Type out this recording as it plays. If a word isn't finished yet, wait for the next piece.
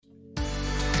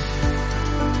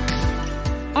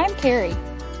I'm Carrie.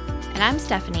 And I'm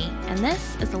Stephanie, and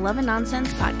this is the Love and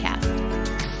Nonsense Podcast.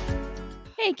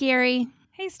 Hey, Carrie.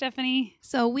 Hey, Stephanie.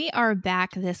 So we are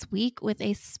back this week with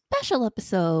a special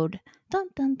episode. Dun,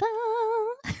 dun,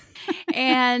 dun.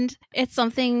 And it's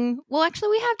something, well,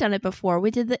 actually, we have done it before.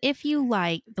 We did the If You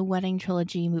Like the Wedding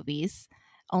Trilogy movies.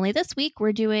 Only this week,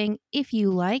 we're doing If You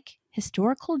Like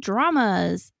Historical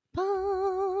Dramas.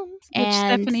 Which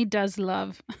Stephanie does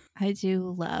love. I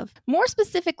do love. More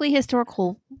specifically,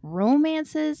 historical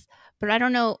romances, but I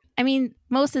don't know. I mean,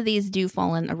 most of these do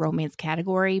fall in a romance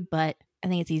category, but I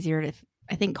think it's easier to,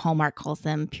 I think Hallmark calls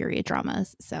them period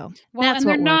dramas. So well, that's and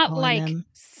what they're we're not calling like them.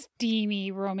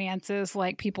 steamy romances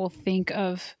like people think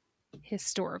of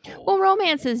historical. Well,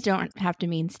 romances don't have to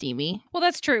mean steamy. Well,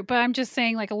 that's true, but I'm just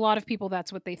saying, like, a lot of people,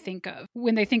 that's what they think of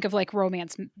when they think of like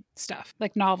romance stuff,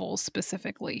 like novels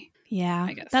specifically. Yeah,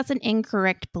 I guess that's an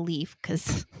incorrect belief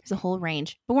because there's a whole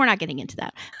range, but we're not getting into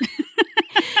that.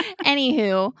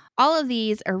 Anywho, all of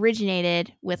these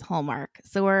originated with Hallmark.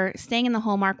 So we're staying in the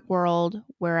Hallmark world,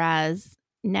 whereas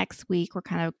next week we're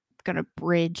kind of going to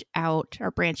branch out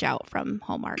from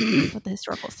Hallmark with the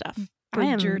historical stuff.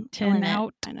 Bridgerton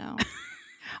out. I know.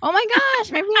 Oh my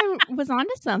gosh, maybe I was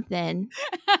onto something.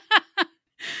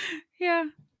 Yeah,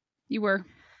 you were.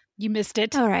 You missed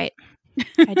it. All right.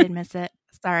 I did miss it.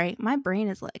 Sorry. My brain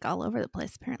is like all over the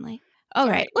place, apparently. All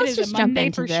right. Let's just jump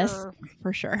into this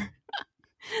for sure.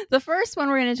 The first one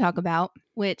we're going to talk about,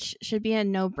 which should be a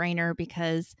no-brainer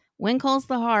because When Calls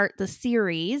the Heart, the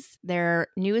series, their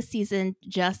newest season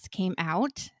just came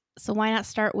out. So why not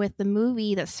start with the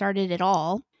movie that started it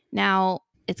all? Now,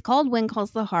 it's called When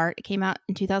Calls the Heart. It came out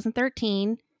in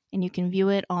 2013, and you can view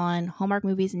it on Hallmark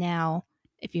Movies Now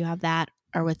if you have that,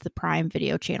 or with the Prime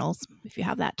Video channels if you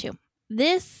have that too.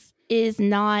 This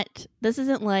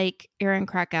isn't like Aaron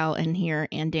Krakow in here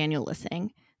and Daniel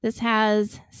Lissing. This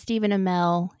has Stephen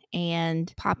Amell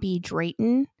and Poppy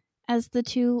Drayton as the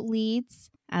two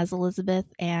leads, as Elizabeth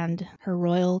and her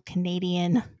Royal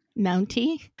Canadian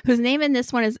Mountie, whose name in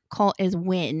this one is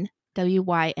Wynn,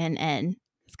 Wynn.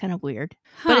 It's kind of weird.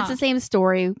 But it's the same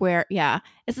story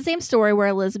where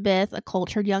Elizabeth, a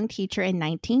cultured young teacher in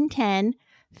 1910,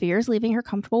 fears leaving her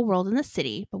comfortable world in the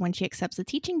city, but when she accepts a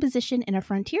teaching position in a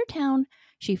frontier town,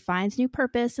 she finds new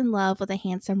purpose and love with a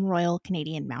handsome Royal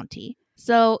Canadian Mountie.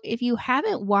 So if you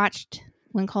haven't watched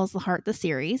When Calls the Heart, the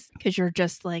series, because you're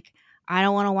just like, I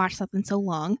don't want to watch something so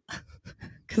long,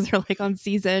 because they're like on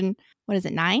season, what is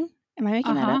it, 9? Am I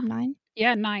making that up? 9?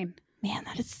 Yeah, 9. Man,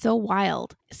 that is so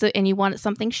wild. And you want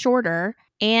something shorter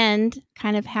and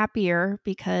kind of happier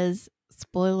because,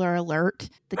 spoiler alert,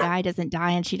 the guy doesn't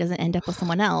die and she doesn't end up with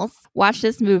someone else. Watch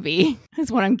this movie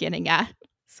is what I'm getting at.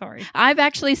 Sorry. I've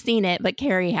actually seen it, but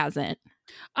Carrie hasn't.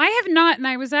 I have not, and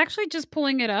I was actually just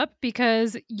pulling it up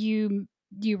because you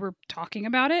were talking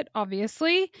about it,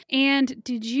 obviously. And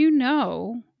did you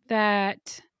know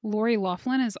that Lori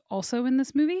Loughlin is also in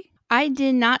this movie? I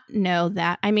did not know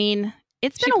that. I mean,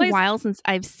 it's been a while since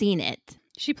I've seen it.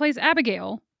 She plays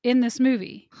Abigail in this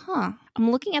movie. Huh.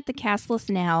 I'm looking at the cast list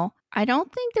now. I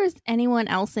don't think there's anyone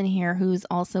else in here who's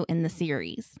also in the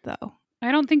series, though.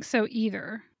 I don't think so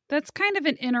either. That's kind of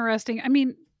an interesting, I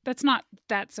mean, that's not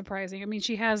that surprising. I mean,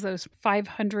 she has those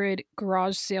 500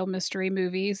 garage sale mystery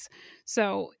movies.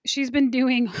 So she's been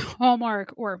doing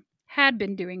Hallmark, or had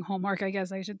been doing Hallmark, I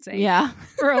guess I should say. Yeah.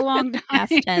 For a long time.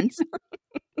 Past tense.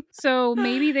 So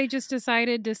maybe they just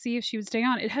decided to see if she would stay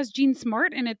on. It has Jean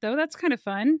Smart in it, though. That's kind of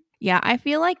fun. Yeah, I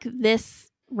feel like this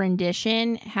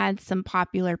rendition had some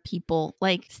popular people.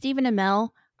 Like Stephen Amell,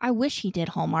 I wish he did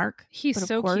Hallmark. He's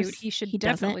so cute. He should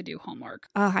definitely do Hallmark.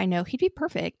 Oh, I know. He'd be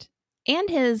perfect. And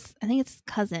I think it's his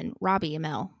cousin, Robbie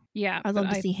Amell. Yeah. I'd love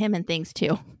to see him in things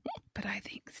too. But I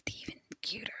think Stephen's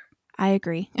cuter. I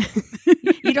agree.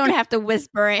 You don't have to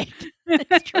whisper it.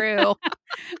 It's true.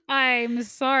 I'm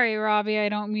sorry, Robbie. I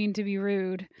don't mean to be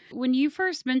rude. When you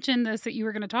first mentioned this, that you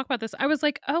were going to talk about this, I was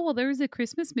like, oh, well, there's a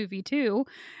Christmas movie too.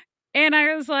 And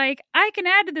I was like, I can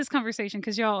add to this conversation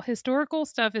because, y'all, historical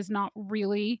stuff is not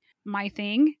really my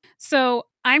thing. So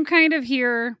I'm kind of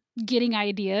here getting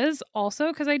ideas also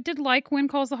because I did like When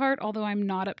Calls the Heart, although I'm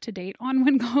not up to date on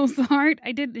When Calls the Heart.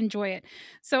 I did enjoy it.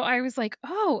 So I was like,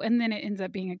 oh, and then it ends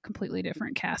up being a completely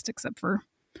different cast except for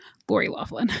Lori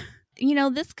Loughlin. You know,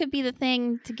 this could be the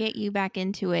thing to get you back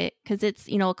into it because it's,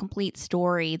 a complete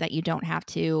story that you don't have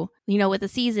to, with the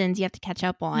seasons you have to catch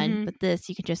up on. Mm-hmm. But this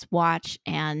you can just watch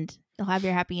and you'll have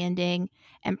your happy ending.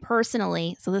 And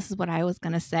personally, so this is what I was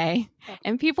going to say,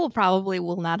 and people probably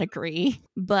will not agree,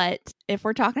 but if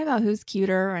we're talking about who's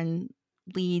cuter and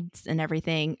leads and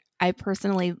everything, I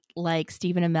personally like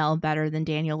Stephen Amell better than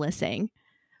Daniel Lissing,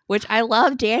 which I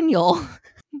love Daniel,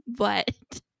 but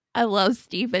I love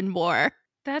Stephen more.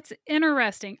 That's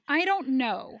interesting. I don't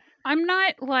know. I'm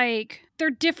not like, they're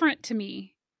different to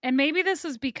me. And maybe this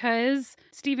is because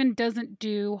Stephen doesn't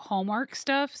do Hallmark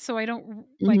stuff, so I don't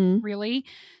really.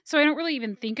 So I don't really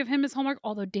even think of him as Hallmark,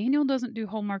 although Daniel doesn't do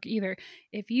Hallmark either.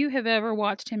 If you have ever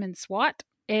watched him in SWAT,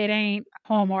 it ain't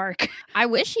Hallmark. I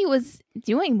wish he was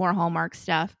doing more Hallmark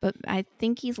stuff, but I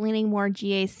think he's leaning more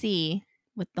GAC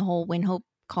with the whole When Hope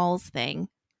Calls thing.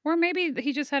 Or maybe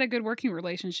he just had a good working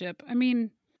relationship. I mean,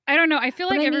 I don't know. I feel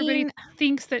like everybody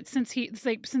thinks that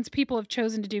since people have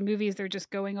chosen to do movies, they're just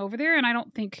going over there. And I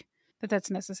don't think that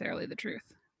that's necessarily the truth.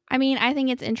 I mean, I think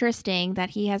it's interesting that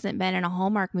he hasn't been in a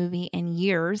Hallmark movie in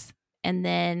years. And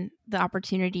then the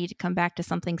opportunity to come back to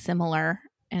something similar,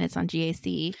 and it's on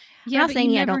GAC. Yeah, I'm not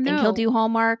saying I don't think he'll do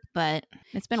Hallmark, but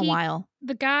it's been a while.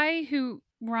 The guy who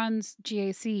runs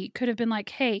GAC could have been like,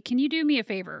 hey, can you do me a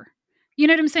favor? You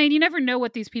know what I'm saying? You never know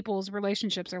what these people's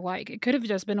relationships are like. It could have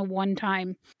just been a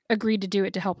one-time agreed to do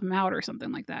it to help him out or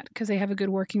something like that because they have a good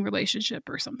working relationship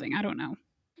or something. I don't know.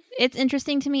 It's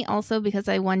interesting to me also because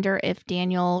I wonder if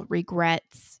Daniel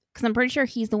regrets, because I'm pretty sure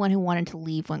he's the one who wanted to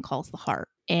leave When Calls the Heart.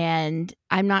 And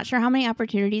I'm not sure how many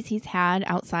opportunities he's had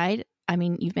outside. I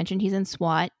mean, you've mentioned he's in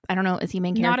SWAT. I don't know. Is he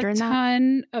main character in that? Not a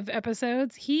ton of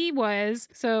episodes. He was.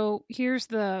 So here's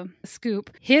the scoop.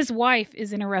 His wife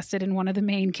is interested in one of the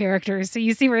main characters. So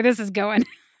you see where this is going.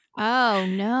 Oh,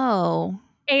 no.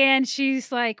 And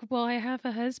she's like, well, I have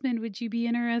a husband. Would you be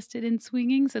interested in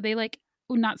swinging? So they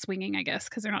not swinging, I guess,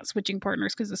 because they're not switching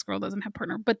partners because this girl doesn't have a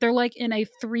partner. But they're like in a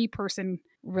 3-person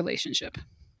relationship.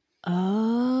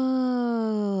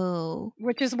 Oh.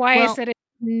 Which is why I said it's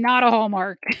not a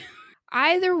Hallmark.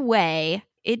 Either way,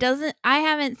 I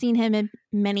haven't seen him in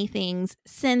many things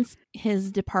since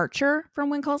his departure from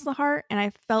When Calls the Heart, and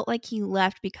I felt like he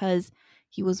left because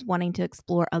he was wanting to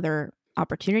explore other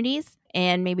opportunities,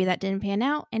 and maybe that didn't pan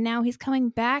out, and now he's coming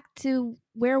back to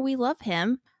where we love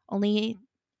him, only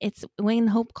it's When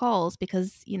Hope Calls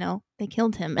because, they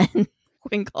killed him in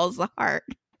When Calls the Heart.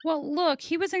 Well, look,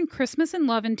 he was in Christmas in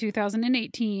Love in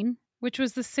 2018, which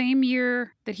was the same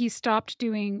year that he stopped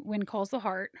doing When Calls the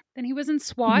Heart. Then he was in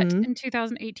SWAT in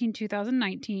 2018,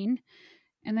 2019.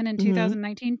 And then in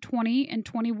 2019, 20, and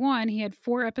 21, he had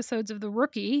 4 episodes of The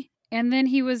Rookie. And then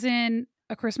he was in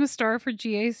A Christmas Star for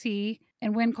GAC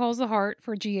and When Calls the Heart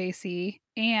for GAC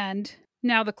and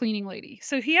now The Cleaning Lady.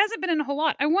 So he hasn't been in a whole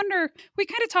lot. I wonder, we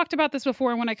kind of talked about this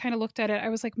before, and when I kind of looked at it, I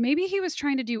was like, maybe he was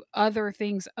trying to do other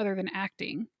things other than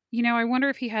acting. I wonder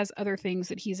if he has other things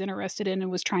that he's interested in and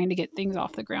was trying to get things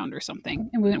off the ground or something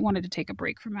and wanted to take a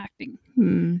break from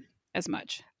acting as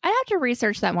much. I'd have to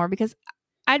research that more because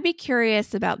I'd be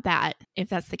curious about that if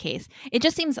that's the case. It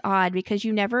just seems odd because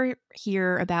you never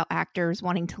hear about actors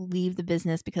wanting to leave the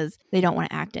business because they don't want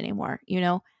to act anymore.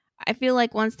 I feel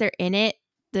like once they're in it,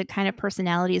 the kind of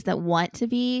personalities that want to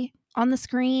be on the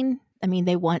screen,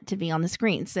 they want to be on the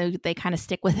screen. So they kind of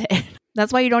stick with it.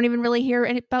 That's why you don't even really hear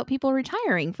about people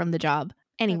retiring from the job.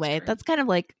 Anyway, that's kind of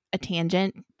like a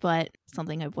tangent, but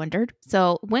something I've wondered.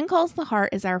 So When Calls the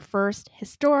Heart is our first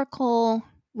historical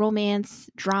romance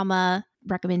drama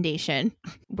recommendation.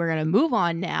 We're going to move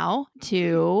on now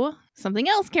to something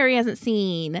else Carrie hasn't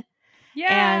seen.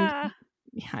 Yeah. And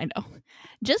I know.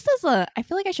 I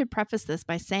feel like I should preface this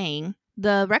by saying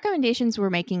the recommendations we're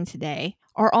making today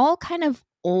are all kind of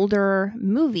older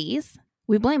movies.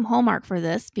 We blame Hallmark for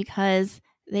this because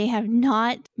they have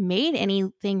not made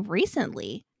anything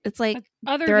recently. It's like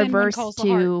they're averse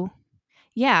to,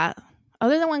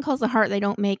 other than When Calls the Heart, they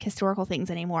don't make historical things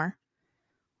anymore,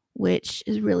 which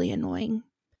is really annoying.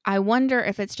 I wonder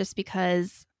if it's just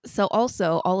because,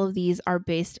 also all of these are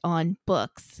based on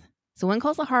books. So When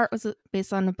Calls the Heart was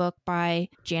based on a book by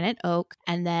Janet Oak.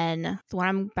 And then the one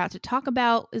I'm about to talk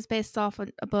about is based off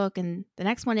a book. And the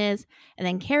next one is. And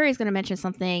then Carrie's going to mention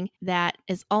something that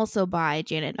is also by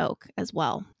Janet Oak as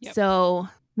well. Yep. So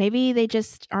maybe they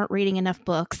just aren't reading enough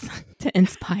books to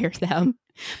inspire them.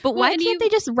 But why can't they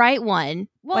just write one?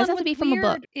 Well, why does it have to be from a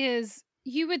book? Is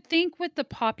you would think with the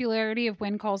popularity of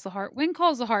When Calls the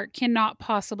Heart cannot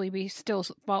possibly be still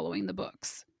following the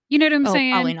books. You know what I'm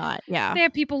saying? Probably not. Yeah. They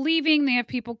have people leaving. They have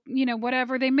people,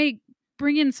 whatever. They may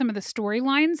bring in some of the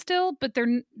storylines still, but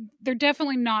they're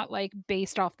definitely not like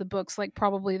based off the books, like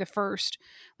probably the first,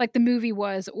 like the movie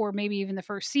was, or maybe even the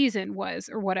first season was,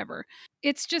 or whatever.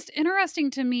 It's just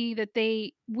interesting to me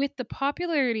that with the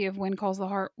popularity of When Calls the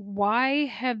Heart, why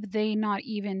have they not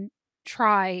even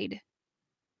tried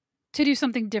to do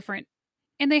something different?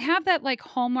 And they have that like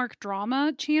Hallmark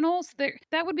drama channels.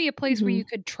 That would be a place where you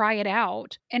could try it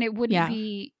out and it wouldn't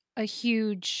be a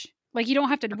huge Like, you don't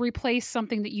have to replace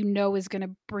something that you know is going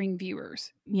to bring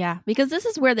viewers. Yeah, because this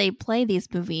is where they play these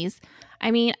movies.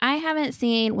 I mean, I haven't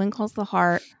seen When Calls the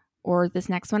Heart or this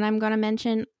next one I'm going to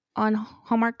mention on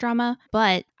Hallmark Drama,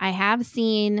 but I have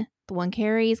seen the one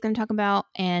Carrie is going to talk about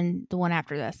and the one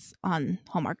after this on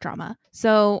Hallmark Drama.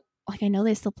 So, like, I know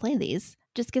they still play these.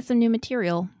 Just get some new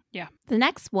material. Yeah. The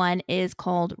next one is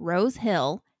called Rose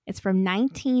Hill. It's from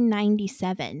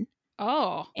 1997.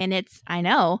 Oh. And it's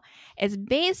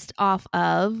based off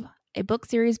of a book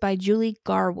series by Julie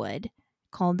Garwood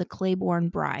called The Claiborne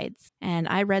Brides. And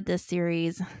I read this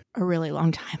series a really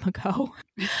long time ago.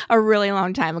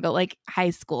 Like high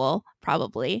school,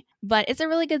 probably. But it's a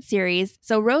really good series.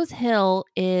 So Rose Hill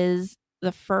is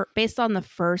based on the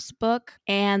first book.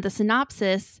 And the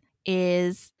synopsis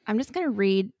is, I'm just going to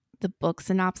read the book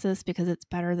synopsis because it's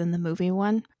better than the movie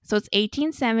one. So it's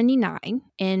 1879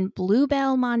 in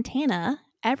Bluebell, Montana.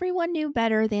 Everyone knew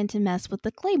better than to mess with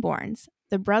the Claibornes.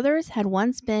 The brothers had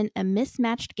once been a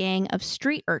mismatched gang of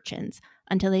street urchins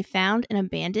until they found an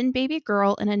abandoned baby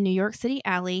girl in a New York City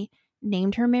alley,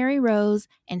 named her Mary Rose,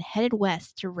 and headed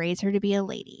west to raise her to be a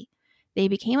lady. They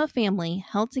became a family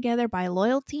held together by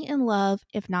loyalty and love,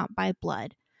 if not by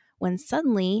blood, when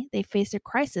suddenly they faced a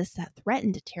crisis that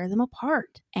threatened to tear them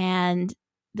apart. And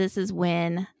this is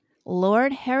when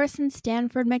Lord Harrison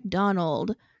Stanford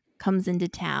MacDonald comes into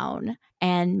town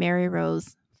and Mary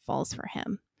Rose falls for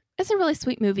him. It's a really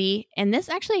sweet movie, and this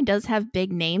actually does have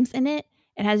big names in it.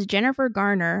 It has Jennifer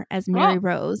Garner as Mary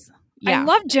Rose. Yeah. I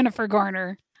love Jennifer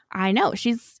Garner. I know.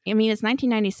 It's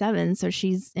 1997, so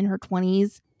she's in her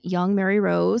 20s, young Mary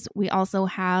Rose. We also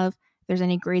have, if there's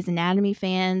any Grey's Anatomy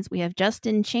fans, we have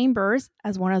Justin Chambers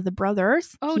as one of the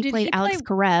brothers. Oh, he played Alex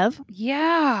Karev.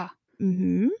 Yeah.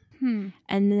 Mm-hmm.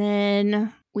 And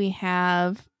then we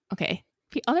have,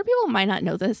 other people might not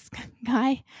know this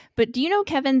guy, but do you know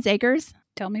Kevin Zegers?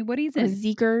 Tell me what he's in.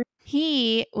 Zegers.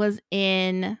 He was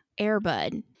in Air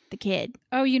Bud, the kid.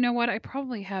 Oh, you know what? I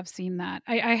probably have seen that.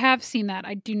 I have seen that.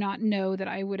 I do not know that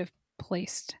I would have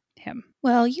placed him.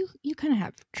 Well, you kind of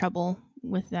have trouble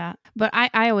with that. But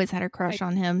I always had a crush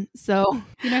on him. So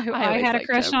you know who I had a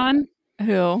crush on?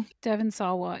 Who? Devon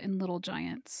Sawa in Little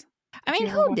Giants. I mean,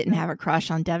 who didn't have a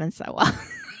crush on Devon Sawa?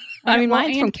 I mean,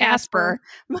 mine's from Casper.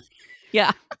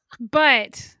 Yeah.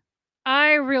 But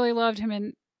I really loved him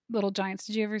in Little Giants.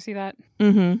 Did you ever see that?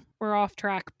 Mm-hmm. We're off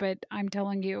track, but I'm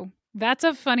telling you, that's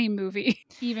a funny movie,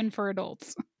 even for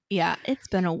adults. Yeah, it's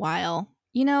been a while.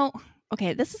 You know,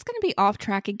 okay, this is going to be off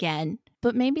track again,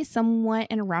 but maybe somewhat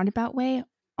in a roundabout way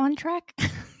on track.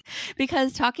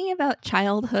 Because talking about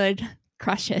childhood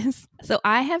crushes. So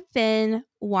I have been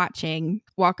watching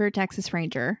Walker, Texas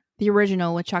Ranger, the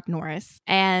original with Chuck Norris.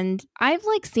 And I've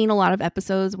seen a lot of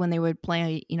episodes when they would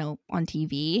play, on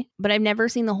TV, but I've never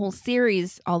seen the whole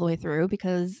series all the way through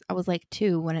because I was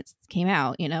 2 when it came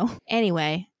out,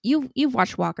 Anyway, you've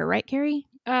watched Walker, right, Carrie?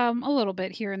 A little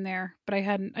bit here and there, but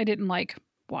I didn't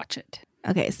watch it.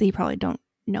 Okay, so you probably don't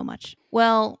know much.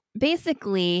 Well,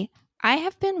 basically, I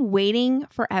have been waiting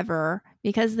forever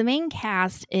because the main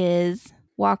cast is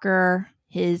Walker,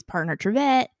 his partner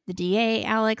Trevette, the DA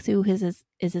Alex, who is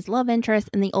his love interest,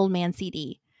 and the old man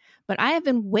CD. But I have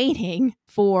been waiting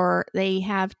they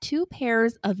have 2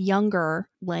 pairs of younger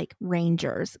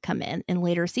Rangers come in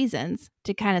later seasons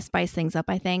to kind of spice things up,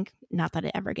 I think. Not that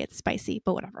it ever gets spicy,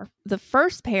 but whatever. The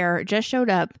first pair just showed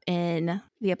up in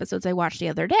the episodes I watched the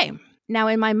other day. Now,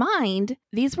 in my mind,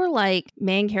 these were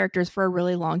main characters for a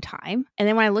really long time. And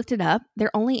then when I looked it up,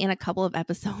 they're only in a couple of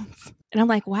episodes. And I'm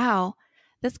like, wow,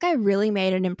 this guy really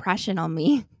made an impression on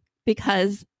me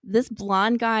because this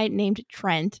blonde guy named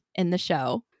Trent in the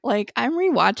show, I'm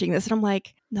rewatching this and I'm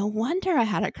like, no wonder I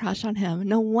had a crush on him.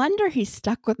 No wonder he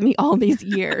stuck with me all these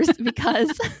years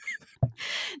because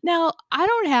now I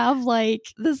don't have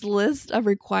this list of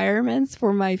requirements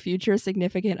for my future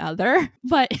significant other,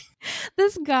 but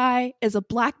this guy is a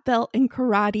black belt in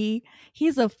karate.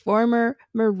 He's a former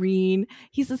Marine.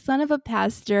 He's the son of a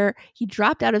pastor. He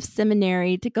dropped out of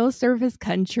seminary to go serve his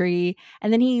country.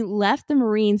 And then he left the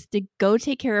Marines to go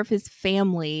take care of his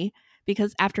family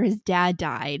because after his dad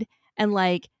died. And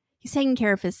he's taking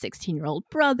care of his 16-year-old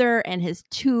brother and his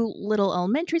 2 little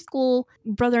elementary school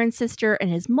brother and sister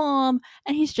and his mom.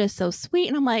 And he's just so sweet.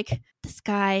 And I'm like, this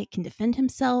guy can defend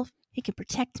himself. He can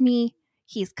protect me.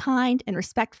 He's kind and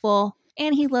respectful.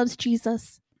 And he loves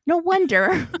Jesus. No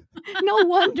wonder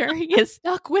he is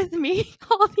stuck with me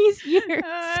all these years.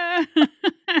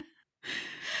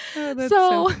 That's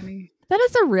so funny. That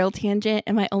is a real tangent.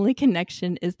 And my only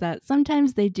connection is that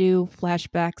sometimes they do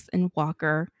flashbacks in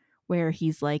Walker where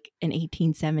he's an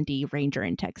 1870 ranger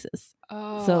in Texas.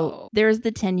 Oh. So there's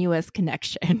the tenuous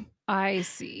connection. I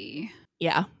see.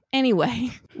 Yeah.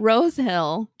 Anyway, Rose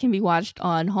Hill can be watched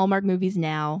on Hallmark Movies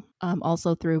Now,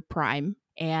 also through Prime.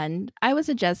 And I would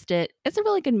suggest it. It's a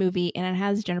really good movie, and it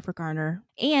has Jennifer Garner.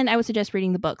 And I would suggest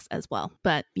reading the books as well,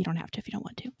 but you don't have to if you don't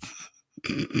want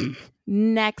to.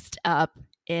 Next up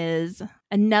is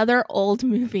another old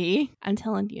movie. I'm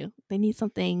telling you, they need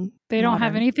something. They don't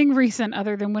have anything recent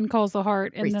other than When Calls the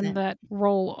Heart, and then that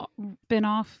Roll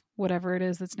spinoff, whatever it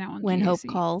is that's now on When GAC. Hope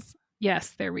Calls.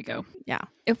 Yes, there we go. Yeah.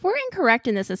 If we're incorrect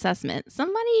in this assessment,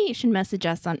 somebody should message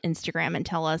us on Instagram and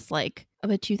tell us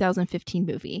of a 2015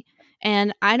 movie.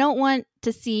 And I don't want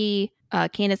to see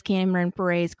Candace Cameron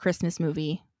Bure's Christmas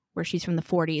movie where she's from the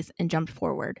 40s and jumped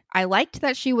forward. I liked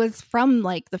that she was from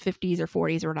the 50s or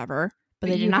 40s or whatever,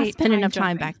 but they did not spend enough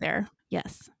time back there.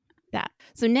 Yes, that.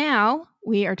 So now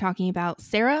we are talking about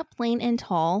Sarah Plain and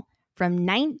Tall from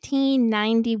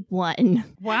 1991.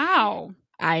 Wow.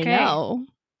 I know.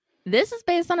 This is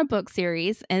based on a book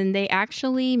series, and they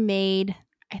actually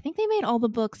I think they made all the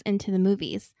books into the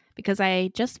movies because I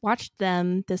just watched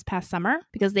them this past summer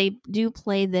because they do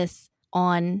play this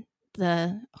on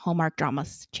the Hallmark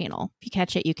Dramas channel. If you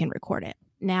catch it, you can record it.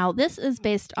 Now, this is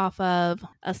based off of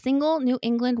a single New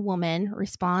England woman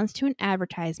responds to an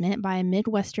advertisement by a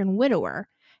Midwestern widower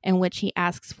in which he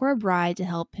asks for a bride to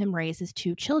help him raise his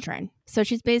 2 children. So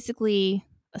she's basically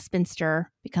a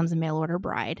spinster, becomes a mail order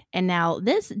bride. And now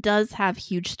this does have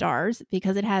huge stars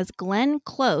because it has Glenn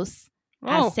Close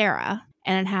as Sarah,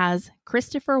 and it has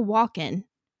Christopher Walken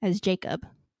as Jacob,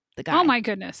 the guy. Oh my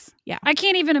goodness. Yeah. I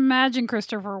can't even imagine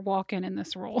Christopher Walken in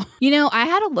this role. I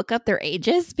had to look up their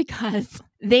ages because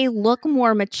they look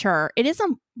more mature. It is a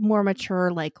more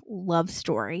mature love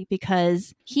story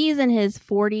because he's in his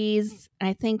 40s, and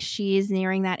I think she's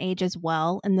nearing that age as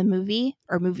well in the movie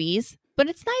or movies. But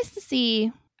it's nice to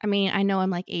see. I mean, I know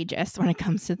I'm ageist when it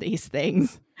comes to these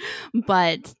things,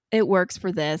 but it works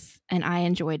for this, and I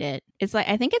enjoyed it. It's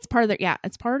I think it's part of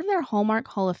it's part of their Hallmark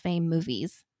Hall of Fame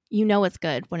movies. It's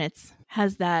good when it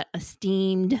has that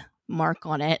esteemed mark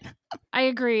on it. I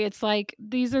agree. It's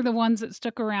these are the ones that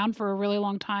stuck around for a really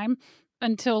long time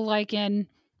until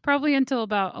probably until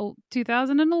about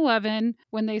 2011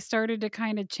 when they started to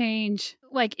kind of change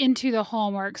into the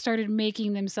Hallmark, started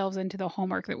making themselves into the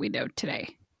Hallmark that we know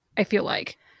today. I feel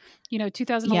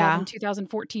 2011,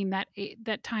 2014,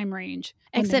 that time range.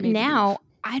 Except now,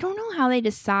 I don't know how they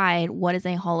decide what is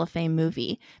a Hall of Fame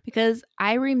movie because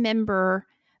I remember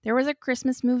there was a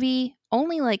Christmas movie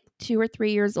only 2 or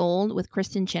 3 years old with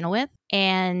Kristen Chenoweth,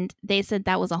 and they said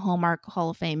that was a Hallmark Hall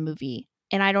of Fame movie.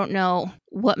 And I don't know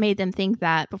what made them think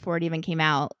that before it even came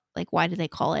out. Why did they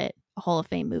call it a Hall of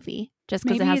Fame movie? Just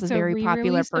because it has a very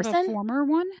popular person? Of a former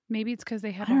one? Maybe it's because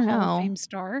they had a Hall of Fame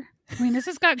star. I mean, this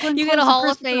has got Glenn Close. You get a Hall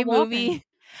of Fame movie.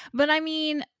 But I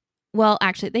mean, well,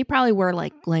 actually, they probably were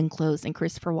Glenn Close and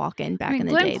Christopher Walken back in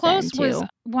the day. Glenn Close was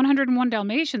 101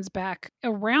 Dalmatians back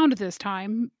around this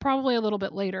time, probably a little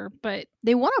bit later, but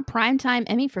they won a Primetime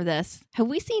Emmy for this. Have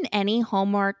we seen any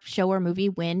Hallmark show or movie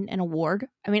win an award?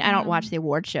 I mean, I don't watch the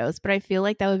award shows, but I feel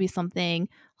that would be something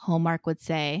Hallmark would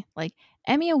say,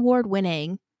 Emmy Award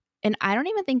winning. And I don't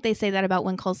even think they say that about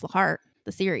When Calls the Heart,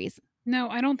 the series. No,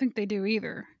 I don't think they do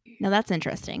either. No, that's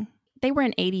interesting. They were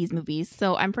in 80s movies,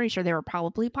 so I'm pretty sure they were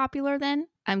probably popular then.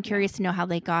 I'm curious to know how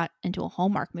they got into a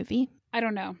Hallmark movie. I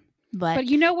don't know. But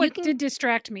you know what did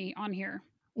distract me on here?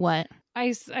 What?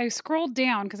 I scrolled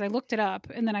down because I looked it up,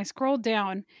 and then I scrolled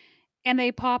down, and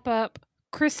they pop up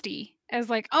Christy as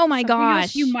oh my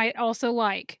gosh, you might also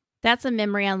like. That's a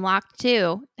memory unlocked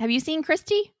too. Have you seen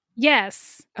Christy?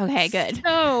 Yes. Okay, good.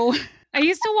 So I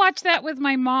used to watch that with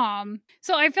my mom.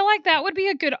 So I feel like that would be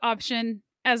a good option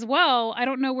as well. I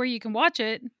don't know where you can watch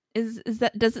it. Does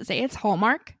it say it's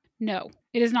Hallmark? No,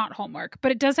 it is not Hallmark,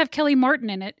 but it does have Kelly Martin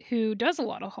in it, who does a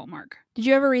lot of Hallmark. Did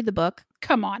you ever read the book?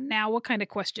 Come on now. What kind of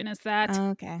question is that?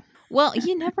 Okay. Well,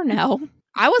 you never know.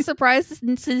 I was surprised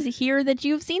to hear that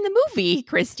you've seen the movie,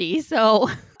 Christy, so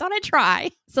thought I'd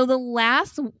try. So the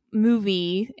last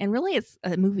movie, and really it's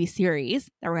a movie series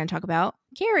that we're going to talk about.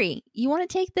 Carrie, you want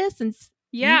to take this since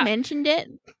you mentioned it?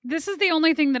 This is the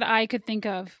only thing that I could think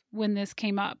of when this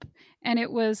came up, and it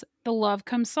was the Love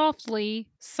Comes Softly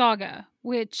saga,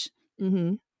 which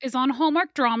is on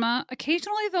Hallmark Drama.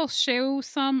 Occasionally they'll show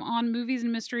some on Movies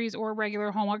and Mysteries or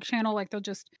regular Hallmark channel,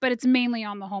 but it's mainly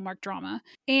on the Hallmark Drama.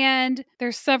 And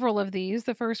there's several of these.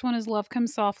 The first one is Love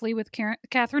Comes Softly with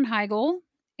Katherine Heigl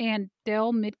and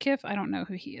Dale Midkiff. I don't know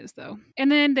who he is though.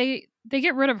 And then they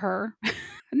get rid of her.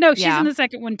 No, she's in the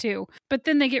second one too. But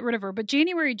then they get rid of her. But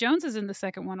January Jones is in the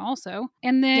second one also.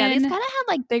 And then these kind of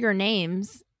had bigger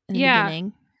names in the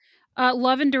beginning.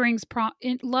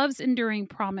 Love's Enduring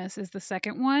Promise is the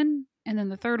second one. And then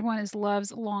the third one is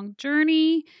Love's Long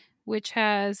Journey, which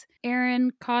has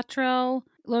Aaron Cottrell,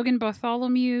 Logan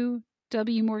Bartholomew,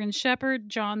 W. Morgan Shepherd,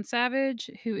 John Savage,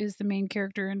 who is the main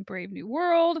character in Brave New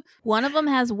World. One of them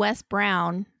has Wes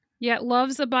Brown. Yeah,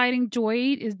 Love's Abiding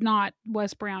Joy is not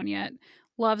Wes Brown yet.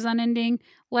 Love's Unending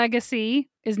Legacy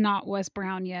is not Wes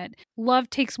Brown yet. Love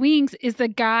Takes Wings is the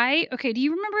guy. Okay, do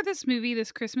you remember this movie,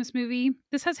 this Christmas movie?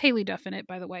 This has Haley Duff in it,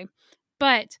 by the way.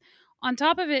 But on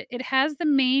top of it, it has the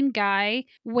main guy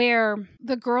where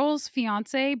the girl's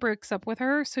fiance breaks up with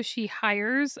her, so she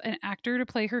hires an actor to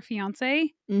play her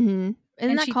fiance. Mm-hmm.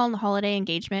 Isn't that called Holiday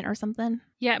Engagement or something?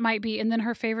 Yeah, it might be. And then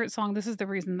her favorite song, this is the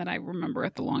reason that I remember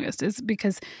it the longest, is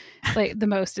because, like, the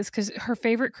most is because her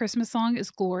favorite Christmas song is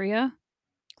Gloria.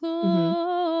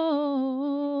 Mm-hmm.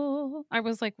 I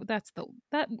was like,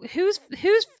 whose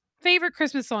favorite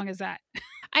Christmas song is that?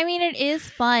 I mean, it is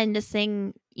fun to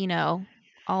sing, you know,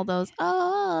 all those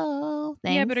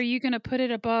things. Yeah, but are you going to put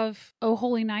it above Oh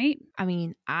Holy Night? I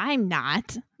mean, I'm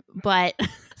not, but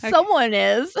someone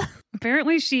is.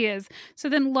 Apparently she is. So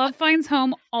then Love Finds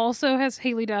Home also has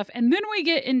Haley Duff. And then we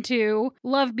get into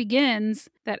Love Begins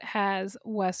that has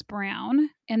Wes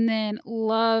Brown. And then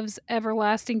Love's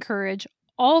Everlasting Courage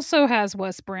also has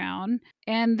Wes Brown.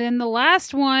 And then the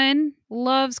last one,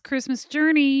 Love's Christmas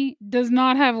Journey, does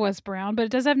not have Wes Brown, but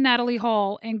it does have Natalie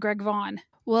Hall and Greg Vaughn.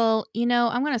 Well, you know,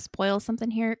 I'm going to spoil something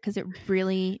here because it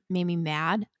really made me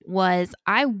mad.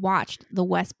 I watched the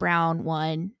Wes Brown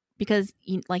one because,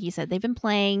 like you said, they've been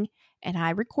playing and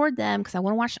I record them because I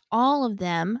want to watch all of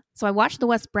them. So I watched the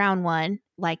Wes Brown one,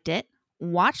 liked it,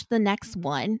 watched the next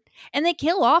one, and they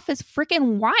kill off his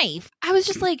freaking wife. I was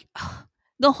just like, ugh.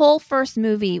 The whole first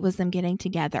movie was them getting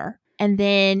together. And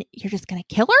then you're just going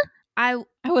to kill her? I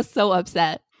was so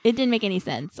upset. It didn't make any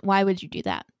sense. Why would you do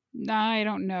that? I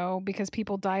don't know. Because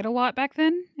people died a lot back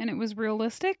then and it was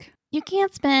realistic. You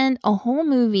can't spend a whole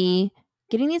movie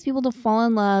getting these people to fall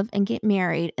in love and get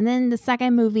married. And then the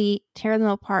second movie, tear them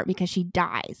apart because she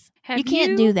dies. You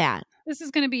can't do that. This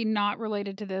is going to be not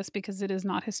related to this because it is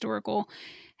not historical.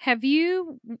 Have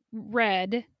you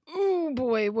read... Oh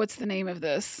boy, what's the name of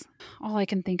this? All I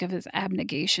can think of is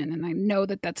Abnegation, and I know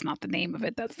that that's not the name of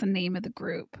it. That's the name of the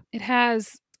group. It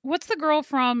has... What's the girl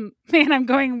from... Man, I'm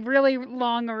going really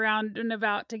long around and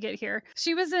about to get here.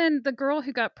 She was in the girl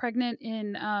who got pregnant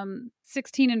in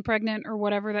 16 and Pregnant or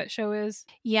whatever that show is.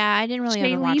 Yeah, I didn't really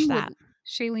ever watch that.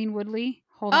 Shailene Woodley.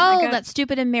 Hold on. Oh, that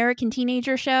stupid American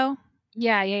Teenager show?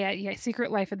 Yeah.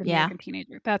 Secret Life of the American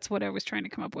Teenager. That's what I was trying to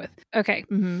come up with. Okay.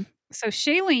 Mm-hmm. So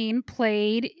Shailene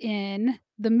played in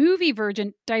the movie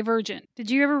Divergent.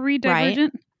 Did you ever read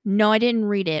Divergent? Right. No, I didn't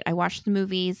read it. I watched the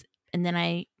movies, and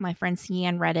then my friend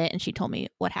Cian read it, and she told me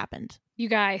what happened. You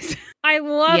guys, I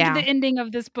loved the ending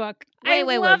of this book. Wait.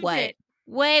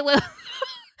 Wait.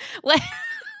 What?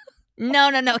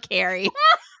 No, Carrie.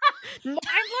 I'm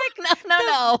like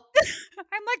no.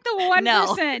 I'm like the 1%.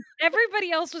 No.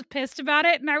 Everybody else was pissed about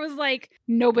it, and I was like,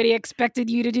 nobody expected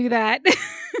you to do that.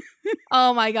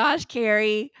 Oh my gosh,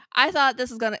 Carrie. I thought this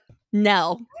was gonna...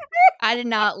 No, I did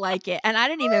not like it. And I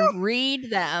didn't even read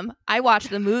them. I watched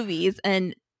the movies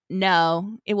and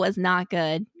no, it was not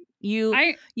good. You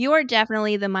are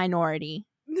definitely the minority.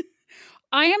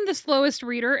 I am the slowest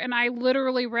reader and I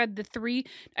literally read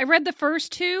the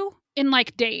first two in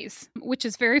like days, which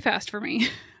is very fast for me.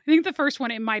 I think the first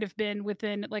one, it might have been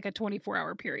within like a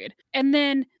 24-hour period. And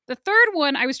then the third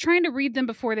one, I was trying to read them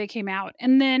before they came out.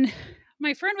 And then...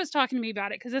 my friend was talking to me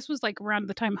about it because this was like around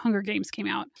the time Hunger Games came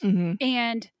out. Mm-hmm.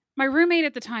 And my roommate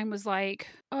at the time was like,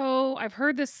 oh, I've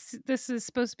heard this is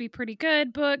supposed to be pretty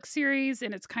good book series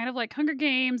and it's kind of like Hunger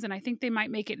Games and I think they might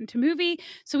make it into movie.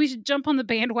 So we should jump on the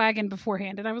bandwagon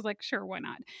beforehand. And I was like, sure, why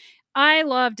not? I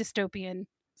love dystopian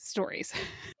stories.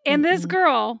 And this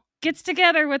girl gets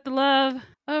together with the love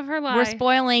of her life. We're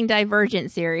spoiling Divergent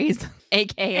series,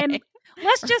 aka. And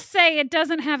let's just say it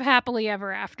doesn't have happily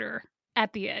ever after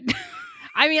at the end.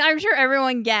 I mean, I'm sure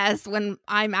everyone guessed when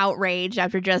I'm outraged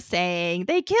after just saying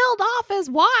they killed off his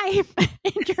wife.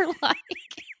 And you're like,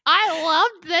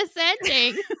 I loved this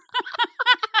ending.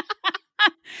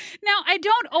 Now, I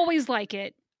don't always like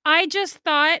it. I just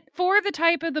thought for the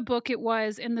type of the book it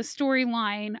was and the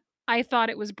storyline, I thought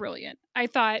it was brilliant. I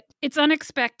thought it's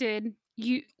unexpected.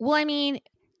 Well, I mean,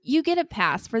 you get a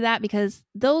pass for that because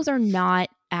those are not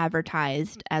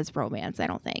advertised as romance, I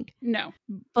don't think. No.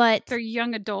 But they're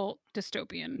young adult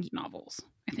dystopian novels,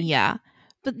 I think. Yeah.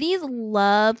 But these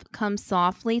love comes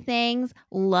softly things,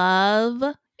 love,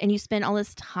 and you spend all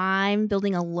this time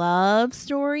building a love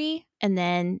story and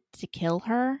then to kill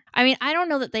her. I mean, I don't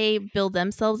know that they build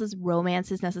themselves as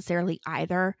romances necessarily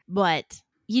either, but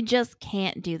You just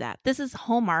can't do that. This is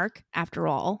Hallmark, after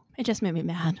all. It just made me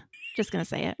mad. Just gonna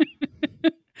say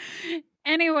it.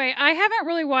 Anyway, I haven't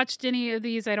really watched any of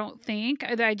these, I don't think.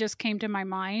 I just came to my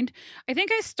mind. I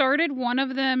think I started one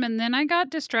of them and then I got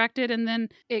distracted and then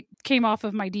it came off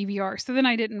of my DVR. So then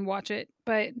I didn't watch it.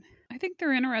 But I think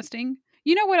they're interesting.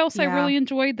 You know what else I really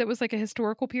enjoyed that was like a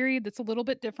historical period that's a little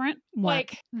bit different? What?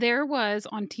 Like there was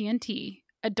on TNT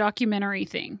a documentary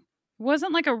thing. It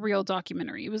wasn't like a real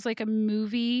documentary. It was like a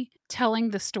movie telling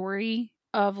the story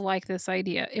of like this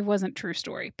idea. It wasn't true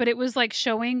story, but it was like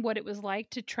showing what it was like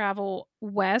to travel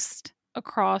west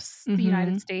across the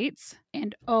United States.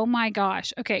 And oh my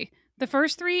gosh. Okay. The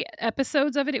first 3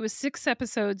 episodes of it, it was 6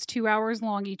 episodes, 2 hours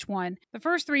long each one. The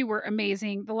first 3 were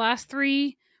amazing. The last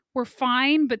 3 were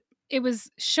fine, but it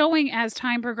was showing as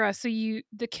time progressed. So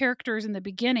the characters in the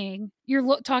beginning,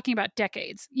 you're talking about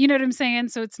decades. You know what I'm saying?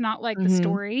 So it's not like the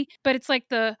story, but it's like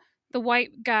the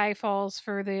white guy falls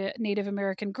for the Native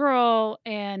American girl.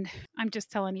 And I'm just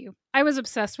telling you, I was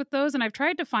obsessed with those. And I've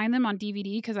tried to find them on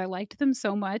DVD because I liked them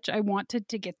so much. I wanted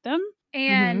to get them.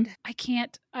 And I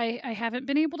can't, I haven't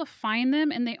been able to find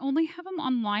them. And they only have them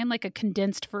online, like a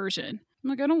condensed version. I'm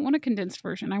like, I don't want a condensed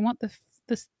version. I want the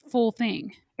full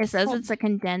thing. It says it's a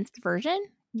condensed version?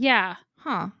 Yeah.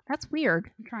 Huh. That's weird.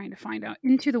 I'm trying to find out.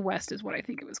 Into the West is what I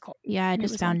think it was called. Yeah, I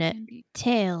just found it.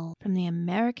 Tale from the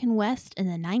American West in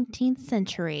the 19th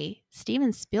century.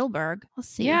 Steven Spielberg. Let's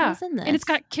see who's in this. And it's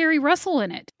got Kerry Russell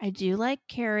in it. I do like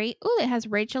Kerry. Ooh, it has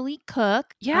Rachel Lee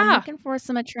Cook. Yeah. I'm looking for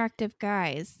some attractive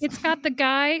guys. It's got the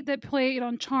guy that played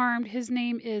on Charmed. His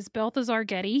name is Balthazar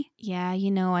Getty. Yeah,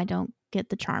 you know I don't get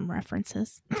the Charm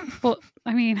references. Well,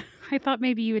 I mean, I thought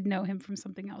maybe you would know him from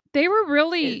something else. They were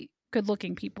really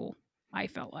good-looking people, I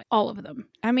felt like. All of them.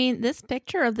 I mean, this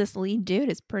picture of this lead dude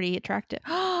is pretty attractive.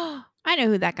 I know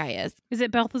who that guy is. Is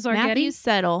it Balthazar Matthew Getty?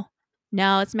 Settle.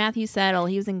 No, it's Matthew Settle.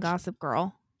 He was in Gossip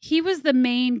Girl. He was the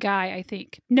main guy, I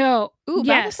think. No. Ooh,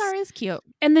 yes. Balthazar is cute.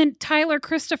 And then Tyler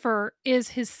Christopher is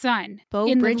his son.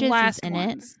 Beau Bridges is in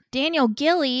it. Daniel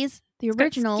Gillies, the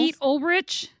originals. Skeet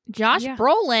Ulrich. Josh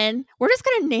Brolin. We're just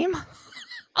going to name...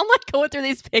 I'm like going through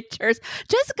these pictures.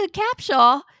 Jessica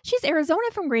Capshaw. She's Arizona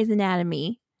from Grey's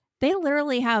Anatomy. They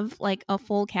literally have like a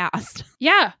full cast.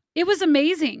 Yeah. It was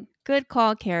amazing. Good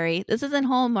call, Carrie. This isn't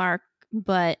Hallmark,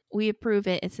 but we approve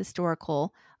it. It's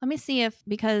historical. Let me see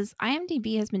because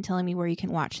IMDb has been telling me where you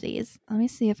can watch these. Let me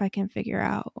see if I can figure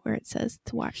out where it says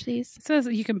to watch these. It says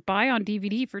that you can buy on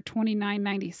DVD for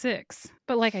 $29.96.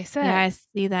 But like I said... Yeah, I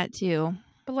see that too.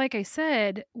 But like I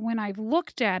said, when I've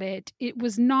looked at it, it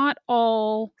was not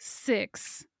all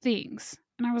 6 things.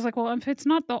 And I was like, well, if it's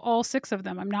not all 6 of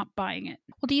them, I'm not buying it.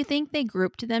 Well, do you think they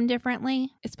grouped them differently?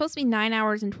 It's supposed to be 9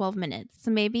 hours and 12 minutes. So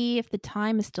maybe if the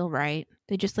time is still right,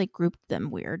 they just like grouped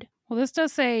them weird. Well, this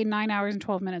does say 9 hours and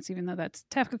 12 minutes, even though that's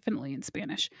definitely in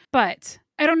Spanish. But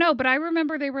I don't know. But I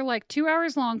remember they were like 2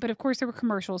 hours long. But of course, they were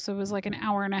commercials. So it was like an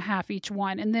hour and a half each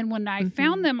one. And then when I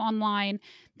found them online,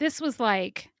 this was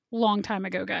like long time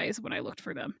ago, guys, when I looked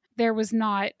for them. There was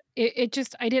not, it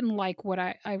just, I didn't like what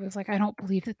I was like, I don't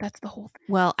believe that's the whole thing.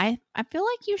 Well, I feel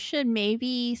like you should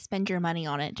maybe spend your money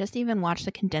on it. Just even watch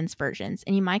the condensed versions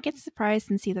and you might get surprised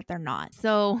and see that they're not.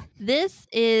 So this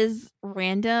is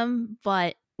random,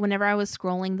 but whenever I was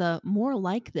scrolling the more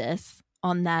like this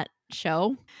on that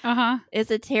show,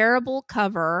 it's a terrible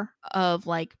cover of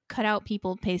like cutout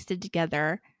people pasted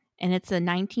together. And it's a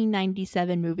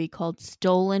 1997 movie called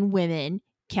Stolen Women,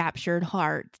 Captured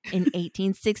Hearts. In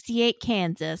 1868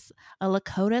 Kansas, a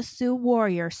Lakota Sioux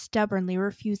warrior stubbornly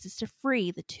refuses to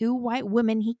free the 2 white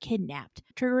women he kidnapped,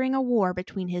 triggering a war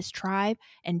between his tribe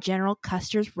and General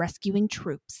Custer's rescuing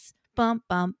troops. Bum,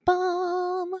 bum,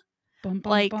 bum. Bum, bum,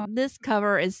 like, bum. this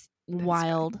cover is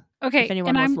wild. Okay. If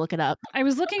anyone wants to look it up. I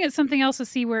was looking at something else to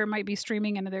see where it might be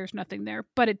streaming and there's nothing there.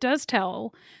 But it does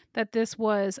tell that this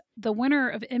was the winner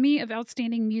of Emmy of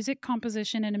Outstanding Music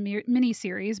Composition in a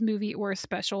miniseries, movie, or a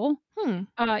special.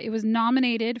 It was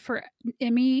nominated for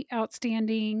Emmy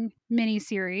Outstanding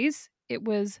Miniseries. It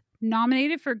was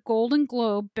nominated for Golden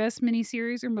Globe Best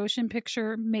Miniseries or Motion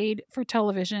Picture Made for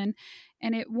Television.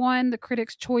 And it won the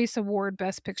Critics' Choice Award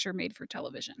Best Picture Made for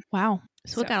Television. Wow.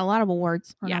 So it got a lot of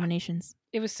awards or nominations.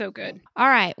 It was so good. All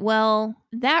right. Well,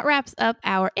 that wraps up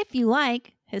our If You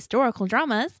Like Historical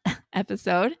Dramas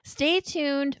episode. Stay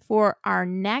tuned for our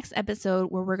next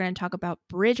episode where we're going to talk about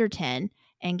Bridgerton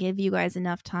and give you guys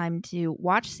enough time to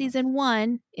watch season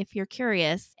 1 if you're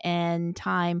curious, and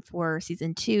time for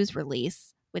season 2's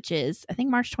release, which is, I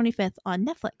think, March 25th on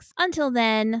Netflix. Until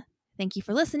then, thank you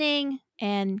for listening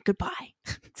and goodbye.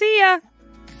 See ya.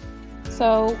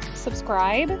 So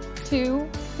subscribe to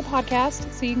the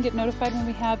podcast so you can get notified when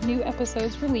we have new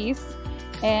episodes released.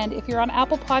 And if you're on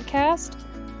Apple Podcast,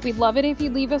 we'd love it if you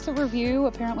leave us a review.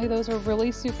 Apparently those are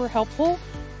really super helpful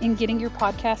in getting your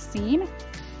podcast seen.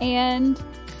 And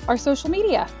our social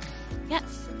media.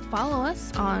 Yes, follow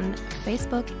us on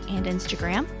Facebook and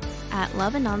Instagram at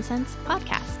Love and Nonsense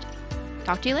Podcast.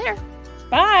 Talk to you later.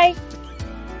 Bye.